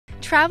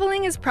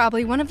Traveling is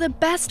probably one of the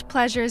best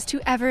pleasures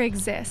to ever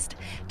exist.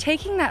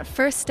 Taking that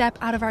first step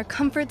out of our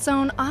comfort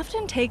zone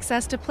often takes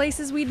us to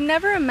places we'd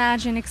never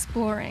imagine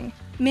exploring.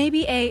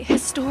 Maybe a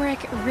historic,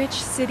 rich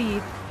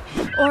city,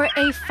 or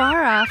a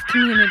far-off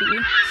community.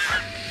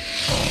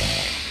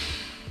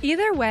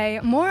 Either way,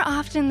 more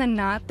often than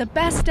not, the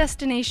best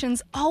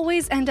destinations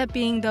always end up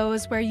being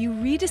those where you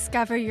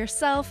rediscover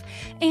yourself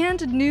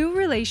and new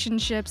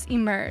relationships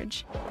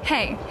emerge.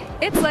 Hey,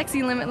 it's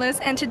Lexi Limitless,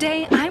 and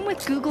today I'm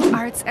with Google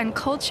Arts and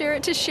Culture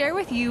to share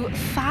with you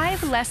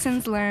 5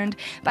 lessons learned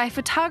by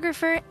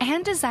photographer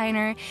and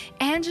designer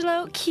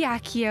Angelo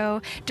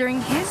Chiacchio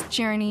during his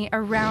journey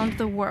around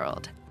the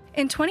world.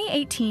 In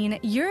 2018,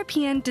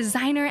 European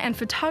designer and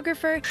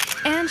photographer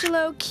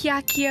Angelo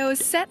Chiacchio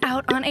set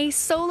out on a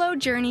solo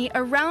journey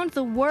around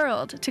the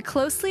world to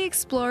closely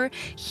explore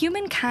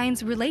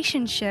humankind's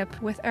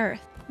relationship with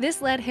Earth.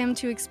 This led him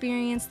to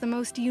experience the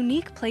most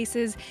unique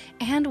places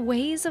and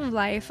ways of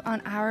life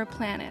on our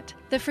planet.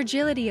 The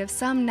fragility of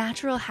some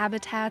natural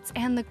habitats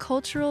and the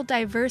cultural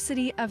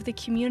diversity of the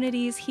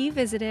communities he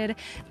visited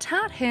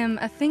taught him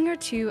a thing or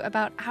two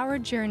about our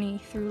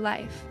journey through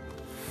life.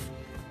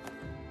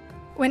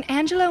 When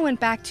Angelo went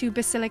back to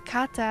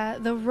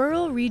Basilicata, the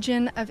rural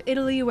region of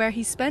Italy where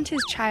he spent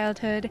his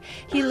childhood,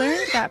 he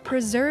learned that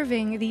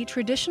preserving the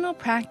traditional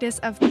practice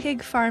of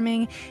pig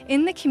farming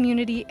in the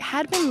community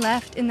had been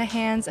left in the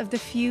hands of the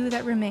few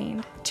that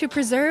remained. To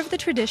preserve the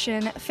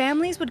tradition,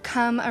 families would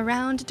come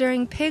around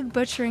during pig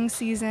butchering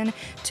season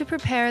to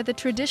prepare the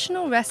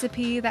traditional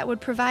recipe that would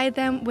provide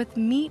them with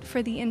meat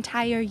for the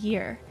entire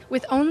year.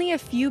 With only a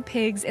few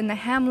pigs in the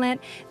hamlet,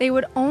 they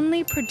would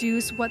only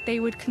produce what they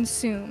would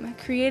consume,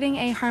 creating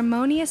a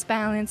harmonious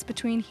balance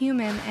between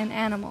human and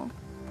animal.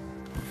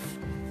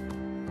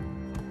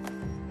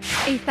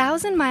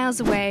 1,000 miles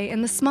away,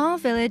 in the small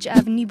village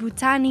of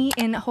Nibutani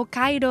in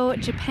Hokkaido,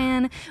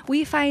 Japan,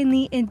 we find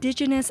the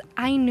indigenous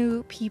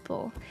Ainu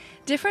people.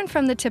 Different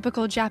from the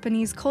typical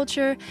Japanese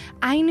culture,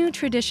 Ainu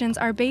traditions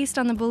are based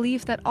on the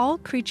belief that all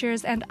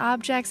creatures and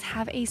objects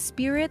have a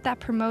spirit that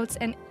promotes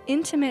an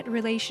intimate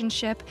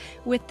relationship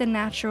with the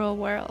natural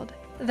world.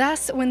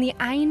 Thus, when the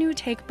Ainu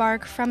take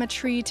bark from a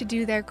tree to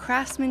do their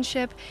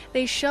craftsmanship,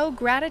 they show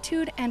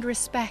gratitude and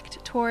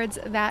respect towards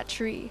that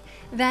tree.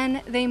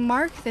 Then they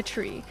mark the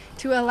tree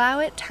to allow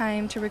it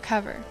time to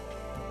recover.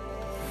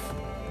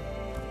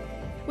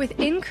 With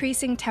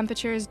increasing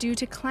temperatures due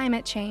to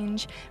climate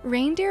change,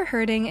 reindeer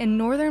herding in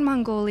northern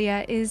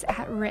Mongolia is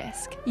at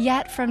risk.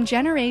 Yet, from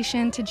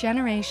generation to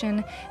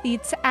generation, the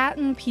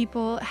Tsaatan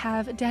people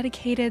have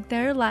dedicated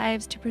their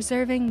lives to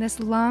preserving this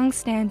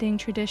long-standing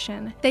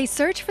tradition. They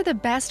search for the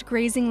best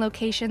grazing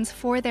locations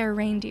for their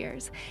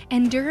reindeers,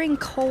 enduring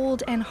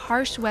cold and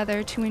harsh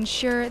weather to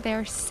ensure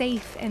they're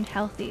safe and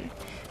healthy,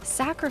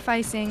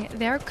 sacrificing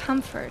their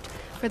comfort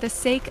for the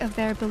sake of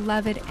their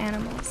beloved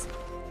animals.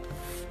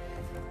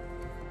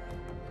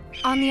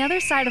 On the other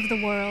side of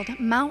the world,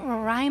 Mount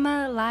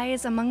Roraima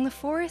lies among the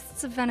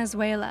forests of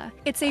Venezuela.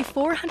 It's a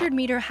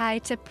 400-meter-high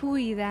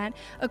tepui that,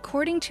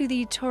 according to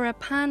the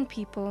Torapan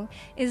people,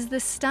 is the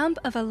stump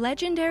of a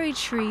legendary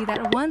tree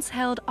that once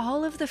held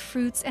all of the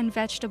fruits and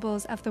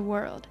vegetables of the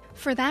world.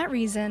 For that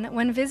reason,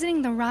 when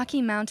visiting the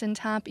rocky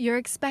mountaintop, you're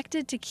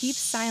expected to keep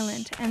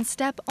silent and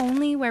step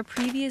only where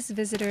previous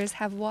visitors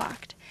have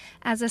walked,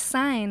 as a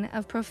sign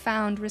of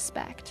profound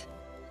respect.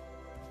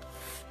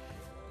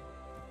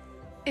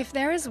 If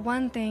there is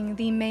one thing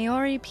the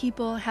Maori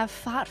people have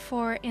fought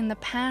for in the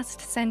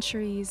past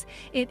centuries,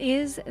 it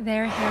is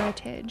their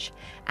heritage.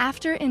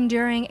 After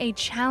enduring a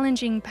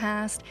challenging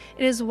past,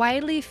 it is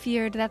widely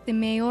feared that the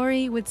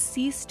Maori would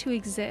cease to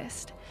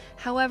exist.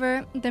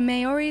 However, the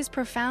Maori's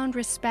profound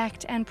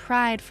respect and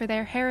pride for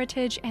their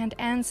heritage and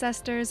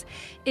ancestors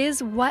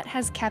is what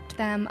has kept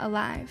them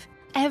alive.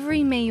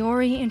 Every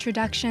Maori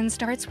introduction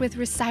starts with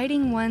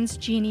reciting one's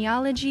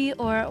genealogy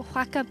or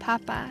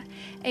whakapapa,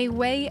 a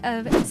way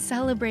of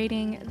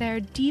celebrating their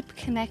deep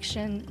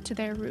connection to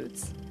their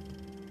roots.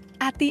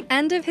 At the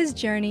end of his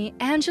journey,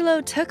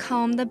 Angelo took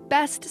home the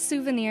best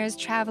souvenirs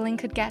traveling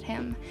could get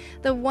him,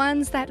 the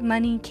ones that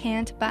money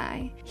can't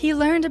buy. He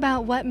learned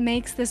about what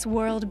makes this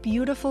world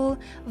beautiful,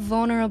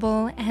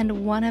 vulnerable,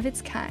 and one of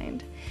its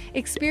kind.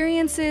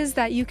 Experiences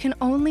that you can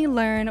only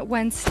learn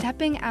when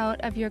stepping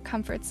out of your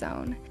comfort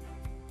zone.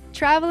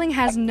 Traveling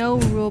has no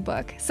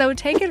rulebook, so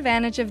take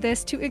advantage of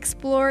this to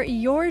explore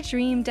your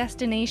dream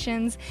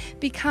destinations,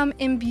 become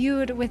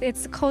imbued with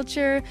its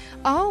culture,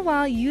 all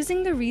while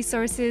using the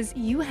resources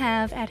you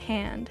have at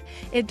hand.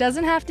 It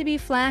doesn't have to be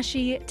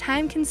flashy,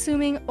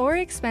 time-consuming, or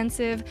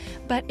expensive,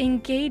 but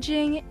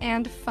engaging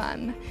and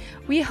fun.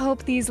 We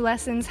hope these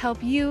lessons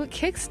help you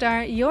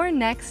kickstart your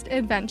next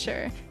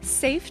adventure.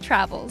 Safe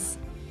travels!